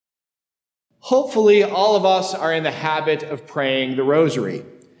Hopefully, all of us are in the habit of praying the rosary,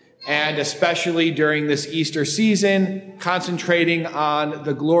 and especially during this Easter season, concentrating on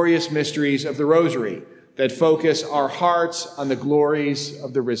the glorious mysteries of the rosary that focus our hearts on the glories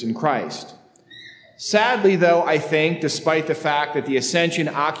of the risen Christ. Sadly, though, I think, despite the fact that the Ascension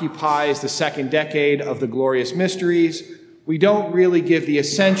occupies the second decade of the glorious mysteries, we don't really give the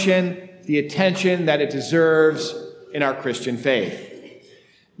Ascension the attention that it deserves in our Christian faith.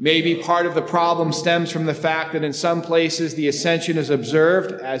 Maybe part of the problem stems from the fact that in some places the Ascension is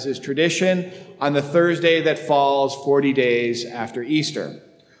observed, as is tradition, on the Thursday that falls 40 days after Easter,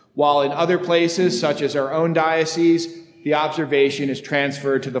 while in other places, such as our own diocese, the observation is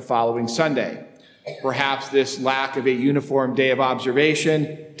transferred to the following Sunday. Perhaps this lack of a uniform day of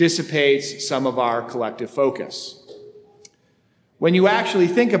observation dissipates some of our collective focus. When you actually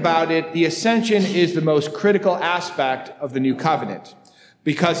think about it, the Ascension is the most critical aspect of the New Covenant,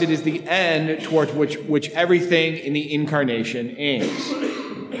 because it is the end toward which everything in the Incarnation aims.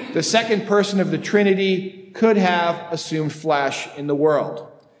 The second person of the Trinity could have assumed flesh in the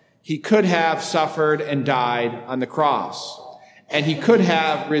world. He could have suffered and died on the cross, and he could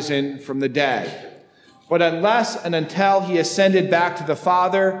have risen from the dead. But unless and until he ascended back to the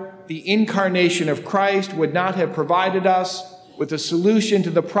Father, the incarnation of Christ would not have provided us with a solution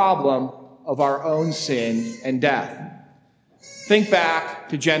to the problem of our own sin and death. Think back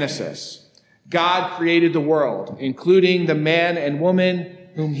to Genesis. God created the world, including the man and woman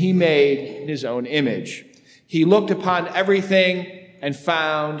whom he made in his own image. He looked upon everything and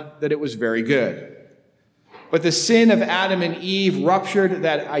found that it was very good. But the sin of Adam and Eve ruptured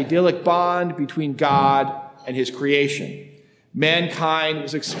that idyllic bond between God and his creation. Mankind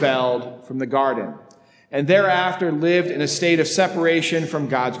was expelled from the garden, and thereafter lived in a state of separation from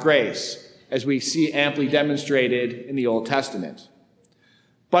God's grace, as we see amply demonstrated in the Old Testament.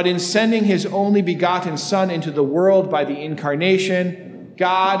 But in sending his only begotten Son into the world by the incarnation,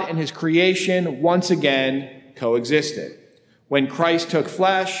 God and his creation once again coexisted. When Christ took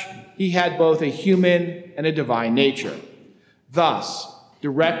flesh, he had both a human and a divine nature. Thus,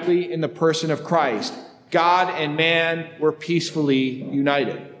 directly in the person of Christ, God and man were peacefully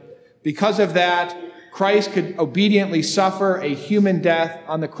united. Because of that, Christ could obediently suffer a human death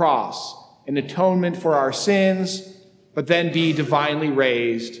on the cross, an atonement for our sins, but then be divinely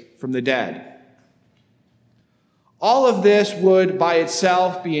raised from the dead. All of this would by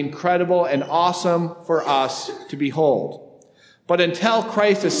itself be incredible and awesome for us to behold. But until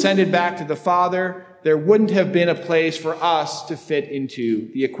Christ ascended back to the Father, there wouldn't have been a place for us to fit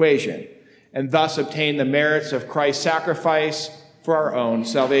into the equation, and thus obtain the merits of Christ's sacrifice for our own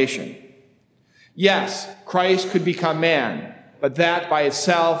salvation. Yes, Christ could become man, but that by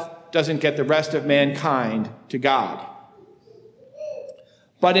itself doesn't get the rest of mankind to God.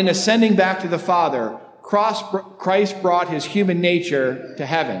 But in ascending back to the Father, Christ brought his human nature to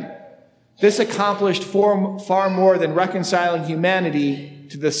heaven. This accomplished far more than reconciling humanity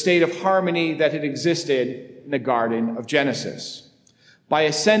to the state of harmony that had existed in the Garden of Genesis. By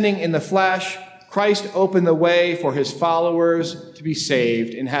ascending in the flesh, Christ opened the way for his followers to be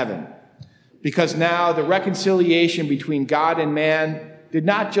saved in heaven. Because now the reconciliation between God and man did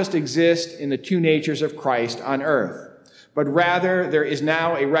not just exist in the two natures of Christ on earth, but rather there is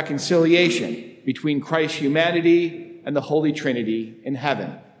now a reconciliation between Christ's humanity and the Holy Trinity in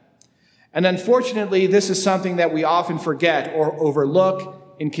heaven. And unfortunately, this is something that we often forget or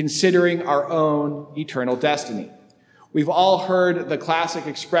overlook in considering our own eternal destiny. We've all heard the classic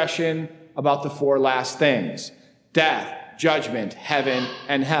expression about the four last things: death, judgment, heaven,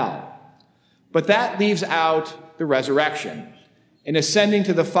 and hell. But that leaves out the resurrection. In ascending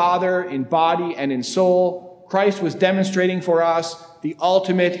to the Father in body and in soul, Christ was demonstrating for us the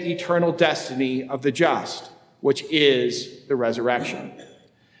ultimate eternal destiny of the just, which is the resurrection.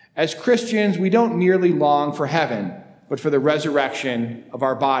 As Christians, we don't merely long for heaven, but for the resurrection of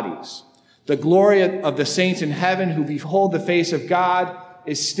our bodies. The glory of the saints in heaven who behold the face of God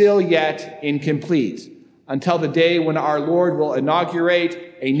is still yet incomplete until the day when our Lord will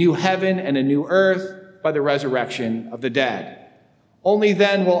inaugurate a new heaven and a new earth by the resurrection of the dead. Only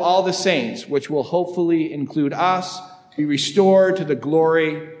then will all the saints, which will hopefully include us, be restored to the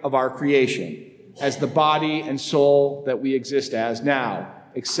glory of our creation as the body and soul that we exist as now,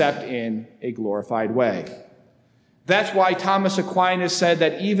 except in a glorified way. That's why Thomas Aquinas said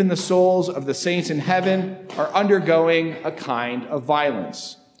that even the souls of the saints in heaven are undergoing a kind of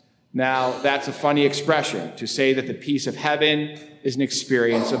violence. Now, that's a funny expression to say that the peace of heaven is an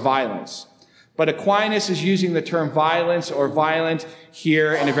experience of violence. But Aquinas is using the term violence or violent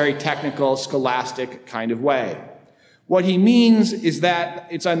here in a very technical, scholastic kind of way. What he means is that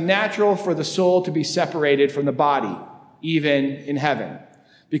it's unnatural for the soul to be separated from the body, even in heaven,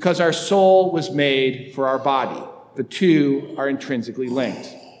 because our soul was made for our body. The two are intrinsically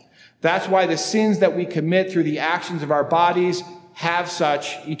linked. That's why the sins that we commit through the actions of our bodies have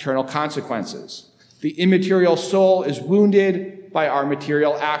such eternal consequences. The immaterial soul is wounded by our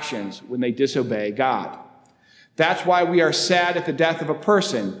material actions when they disobey God. That's why we are sad at the death of a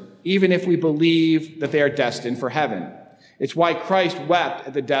person, even if we believe that they are destined for heaven. It's why Christ wept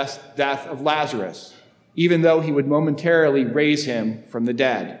at the death of Lazarus, even though he would momentarily raise him from the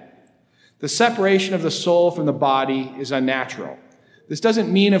dead. The separation of the soul from the body is unnatural. This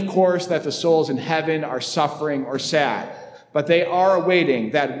doesn't mean, of course, that the souls in heaven are suffering or sad, but they are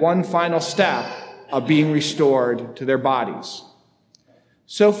awaiting that one final step of being restored to their bodies.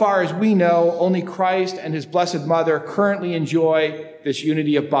 So far as we know, only Christ and his Blessed Mother currently enjoy this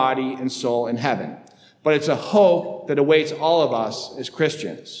unity of body and soul in heaven. But it's a hope that awaits all of us as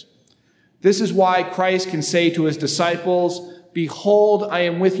Christians. This is why Christ can say to his disciples, "Behold, I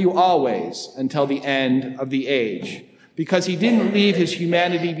am with you always until the end of the age," because he didn't leave his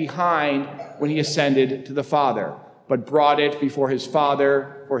humanity behind when he ascended to the Father, but brought it before his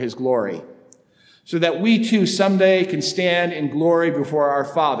Father for his glory, so that we too someday can stand in glory before our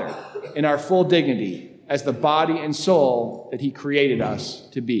Father in our full dignity as the body and soul that he created us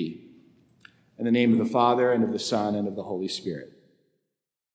to be. In the name of the Father, and of the Son, and of the Holy Spirit.